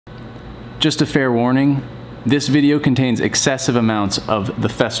Just a fair warning, this video contains excessive amounts of the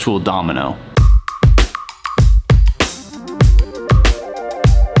Festool domino.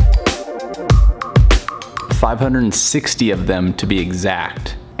 $560 of them to be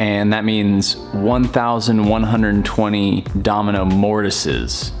exact, and that means 1,120 domino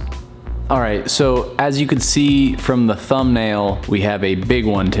mortises. Alright, so as you can see from the thumbnail, we have a big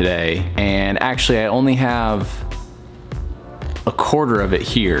one today, and actually I only have a quarter of it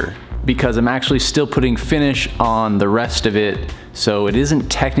here because I'm actually still putting finish on the rest of it, so it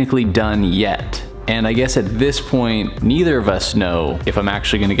isn't technically done yet. And I guess at this point, neither of us know if I'm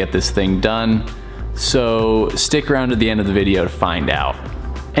actually gonna get this thing done, so stick around to the end of the video to find out.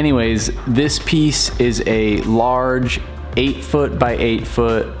 Anyways, this piece is a large 8-foot by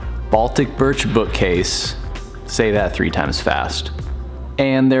 8-foot Baltic birch bookcase. Say that 3 times fast.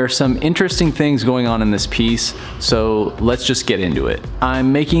 And there are some interesting things going on in this piece, so let's just get into it.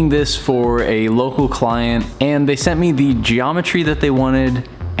 I'm making this for a local client, and they sent me the geometry that they wanted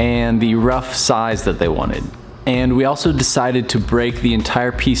and the rough size that they wanted. And we also decided to break the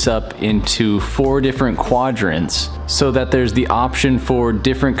entire piece up into 4 different quadrants so that there's the option for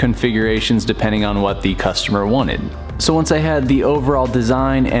different configurations depending on what the customer wanted. So once I had the overall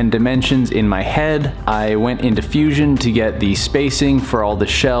design and dimensions in my head, I went into Fusion to get the spacing for all the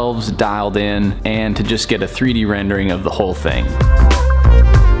shelves dialed in and to just get a 3D rendering of the whole thing.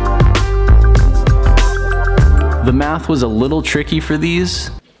 The math was a little tricky for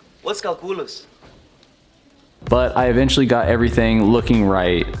these. What's calculus? But I eventually got everything looking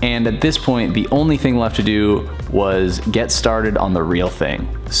right, and at this point the only thing left to do was get started on the real thing.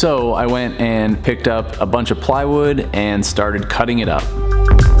 So I went and picked up a bunch of plywood and started cutting it up.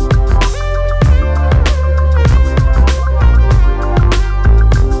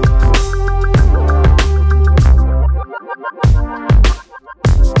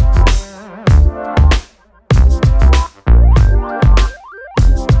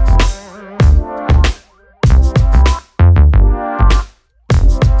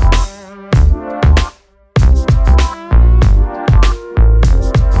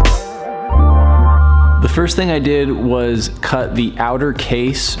 The first thing I did was cut the outer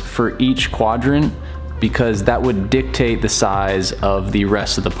case for each quadrant because that would dictate the size of the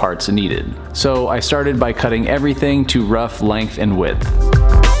rest of the parts needed. So I started by cutting everything to rough length and width.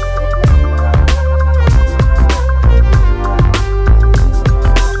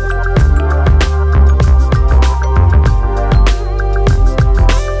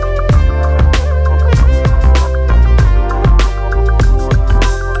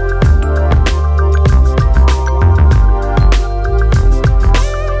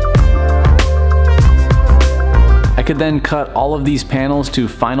 I could then cut all of these panels to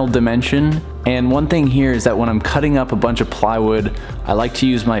final dimension, and one thing here is that when I'm cutting up a bunch of plywood, I like to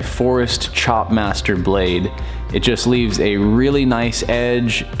use my Forest Chopmaster blade. It just leaves a really nice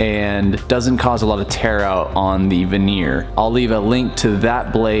edge and doesn't cause a lot of tear out on the veneer. I'll leave a link to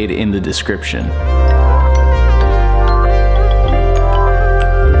that blade in the description.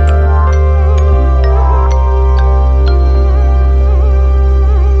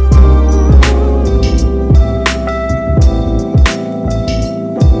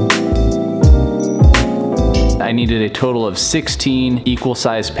 I needed a total of 16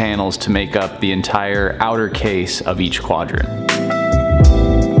 equal-sized panels to make up the entire outer case of each quadrant.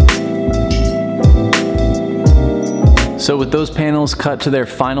 So with those panels cut to their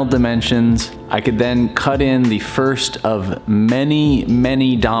final dimensions, I could then cut in the first of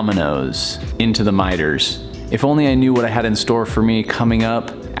many dominoes into the miters. If only I knew what I had in store for me coming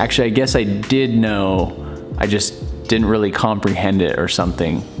up. Actually, I guess I did know, I just didn't really comprehend it or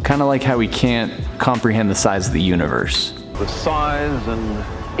something. Kind of like how we can't comprehend the size of the universe. The size and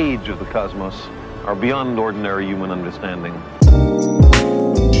age of the cosmos are beyond ordinary human understanding.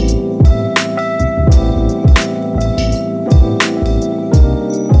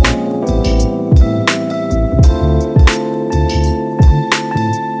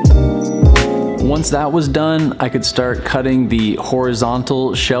 Once that was done, I could start cutting the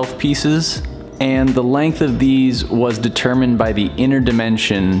horizontal shelf pieces. And the length of these was determined by the inner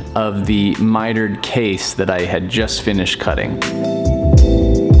dimension of the mitered case that I had just finished cutting.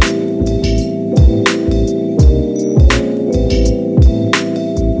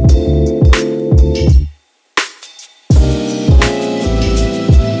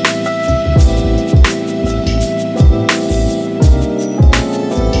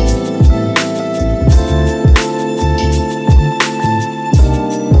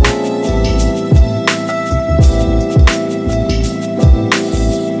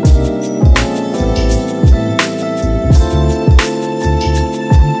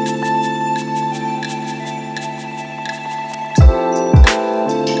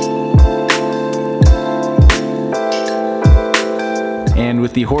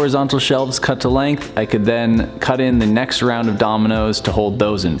 the horizontal shelves cut to length, I could then cut in the next round of dominoes to hold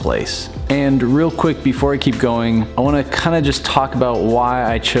those in place. And real quick before I keep going, I want to kind of just talk about why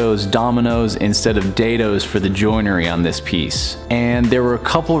I chose dominoes instead of dados for the joinery on this piece. And there were a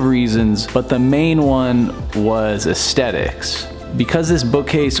couple of reasons, but the main one was aesthetics. Because this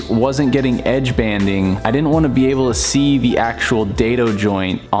bookcase wasn't getting edge banding, I didn't want to be able to see the actual dado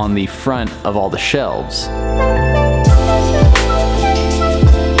joint on the front of all the shelves.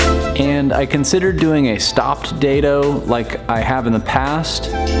 And I considered doing a stopped dado like I have in the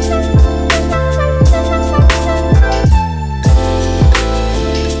past.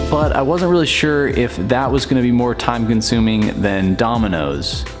 But I wasn't really sure if that was going to be more time consuming than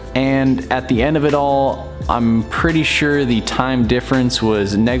dominoes. And at the end of it all, I'm pretty sure the time difference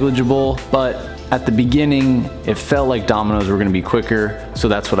was negligible, but at the beginning, it felt like dominoes were going to be quicker, so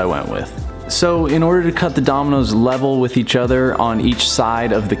that's what I went with. So in order to cut the dominoes level with each other on each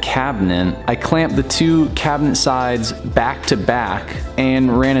side of the cabinet, I clamped the two cabinet sides back to back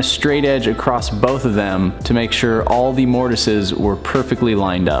and ran a straight edge across both of them to make sure all the mortises were perfectly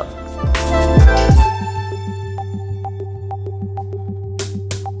lined up.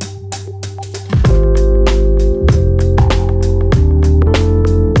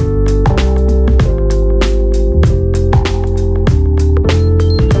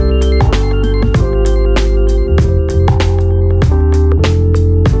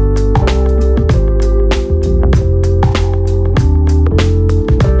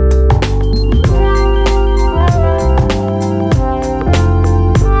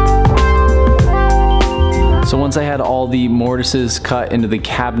 Once I had all the mortises cut into the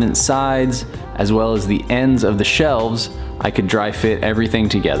cabinet sides, as well as the ends of the shelves, I could dry fit everything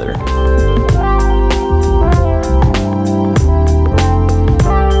together.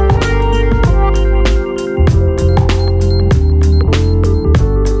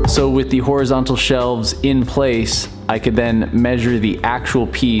 So with the horizontal shelves in place, I could then measure the actual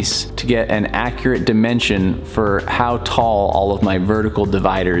piece to get an accurate dimension for how tall all of my vertical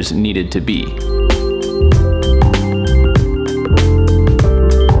dividers needed to be.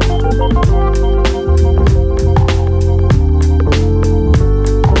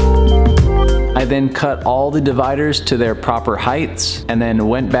 I then cut all the dividers to their proper heights and then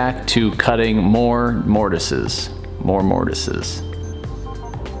went back to cutting more mortises.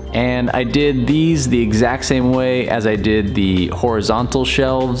 And I did these the exact same way as I did the horizontal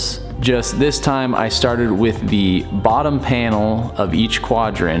shelves. Just this time I started with the bottom panel of each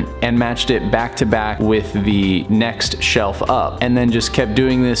quadrant and matched it back to back with the next shelf up, and then just kept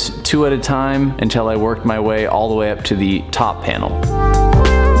doing this two at a time until I worked my way all the way up to the top panel.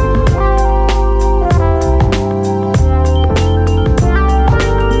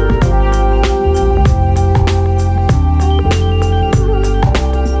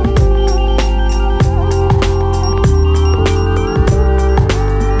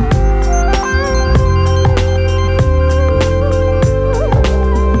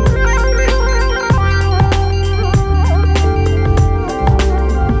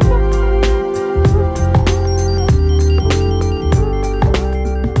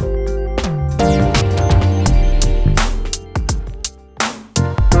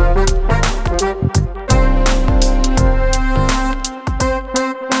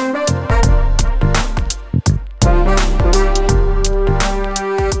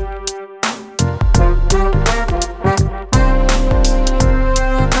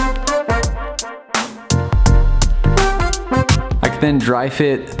 Then dry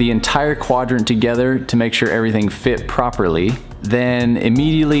fit the entire quadrant together to make sure everything fit properly. Then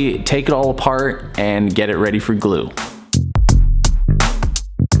immediately take it all apart and get it ready for glue.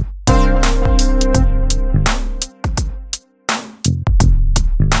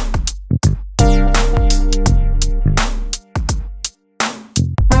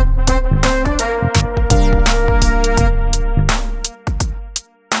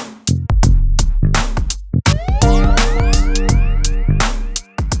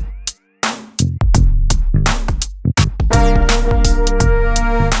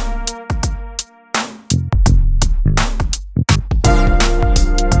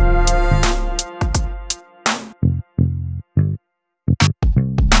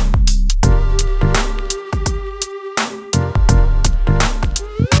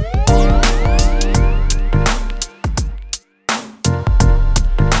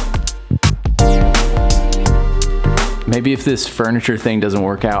 Maybe if this furniture thing doesn't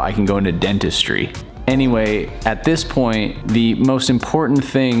work out, I can go into dentistry. Anyway, at this point, the most important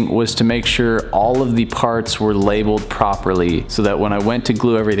thing was to make sure all of the parts were labeled properly so that when I went to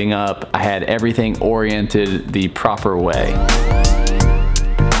glue everything up, I had everything oriented the proper way.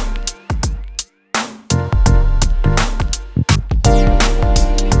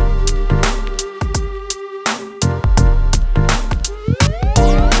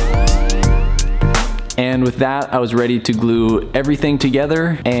 And with that, I was ready to glue everything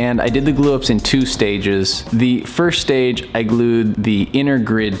together, and I did the glue ups in 2 stages. The first stage, I glued the inner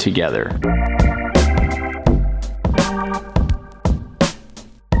grid together.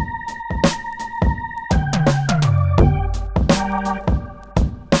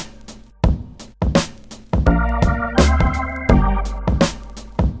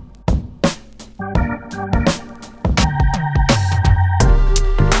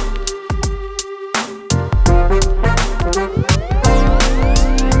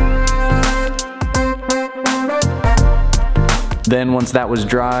 Then once that was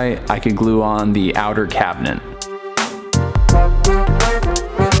dry, I could glue on the outer cabinet.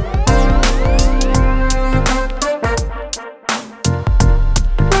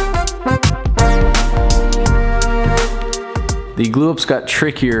 The glue ups got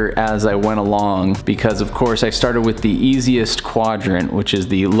trickier as I went along because of course I started with the easiest quadrant, which is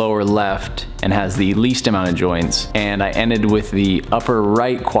the lower left and has the least amount of joints, and I ended with the upper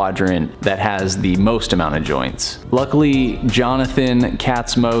right quadrant that has the most amount of joints. Luckily, Jonathan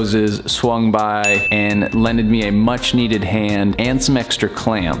Katz Moses swung by and lended me a much needed hand and some extra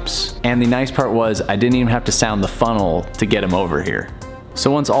clamps. And the nice part was I didn't even have to sound the funnel to get him over here. So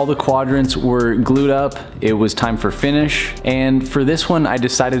once all the quadrants were glued up, it was time for finish. And for this one, I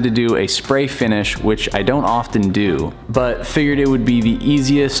decided to do a spray finish, which I don't often do, but figured it would be the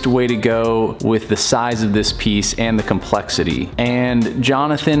easiest way to go with the size of this piece and the complexity. And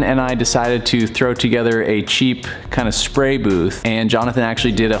Jonathan and I decided to throw together a cheap kind of spray booth. And Jonathan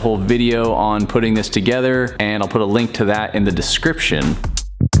actually did a whole video on putting this together, and I'll put a link to that in the description.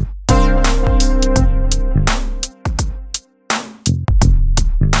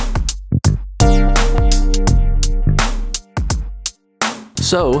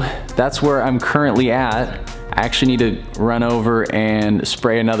 So that's where I'm currently at. I actually need to run over and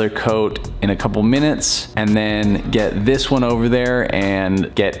spray another coat in a couple minutes and then get this one over there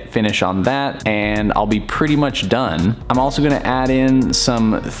and get finish on that, and I'll be pretty much done. I'm also gonna add in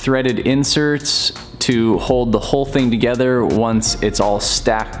some threaded inserts to hold the whole thing together once it's all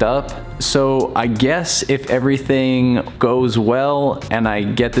stacked up. So I guess if everything goes well and I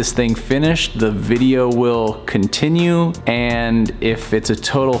get this thing finished, the video will continue, and if it's a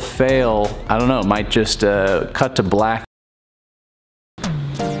total fail, I don't know, it might just cut to black.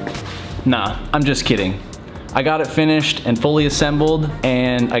 Nah, I'm just kidding. I got it finished and fully assembled,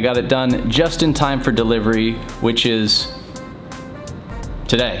 and I got it done just in time for delivery, which is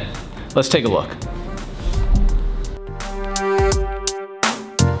today. Let's take a look.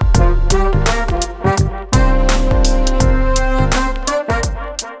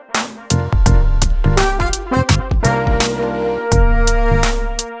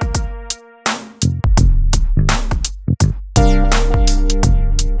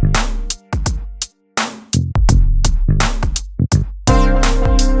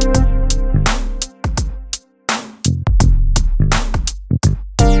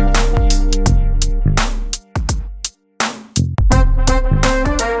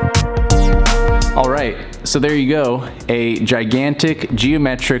 Alright, so there you go, a gigantic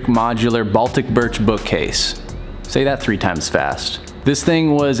geometric modular Baltic birch bookcase. Say that 3 times fast. This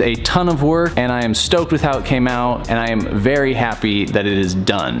thing was a ton of work, and I am stoked with how it came out, and I am very happy that it is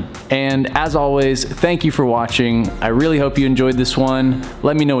done. And as always, thank you for watching. I really hope you enjoyed this one.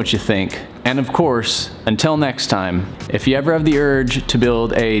 Let me know what you think. And of course, until next time, if you ever have the urge to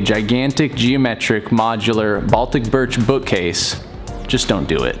build a gigantic geometric modular Baltic birch bookcase, just don't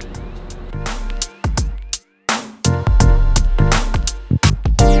do it.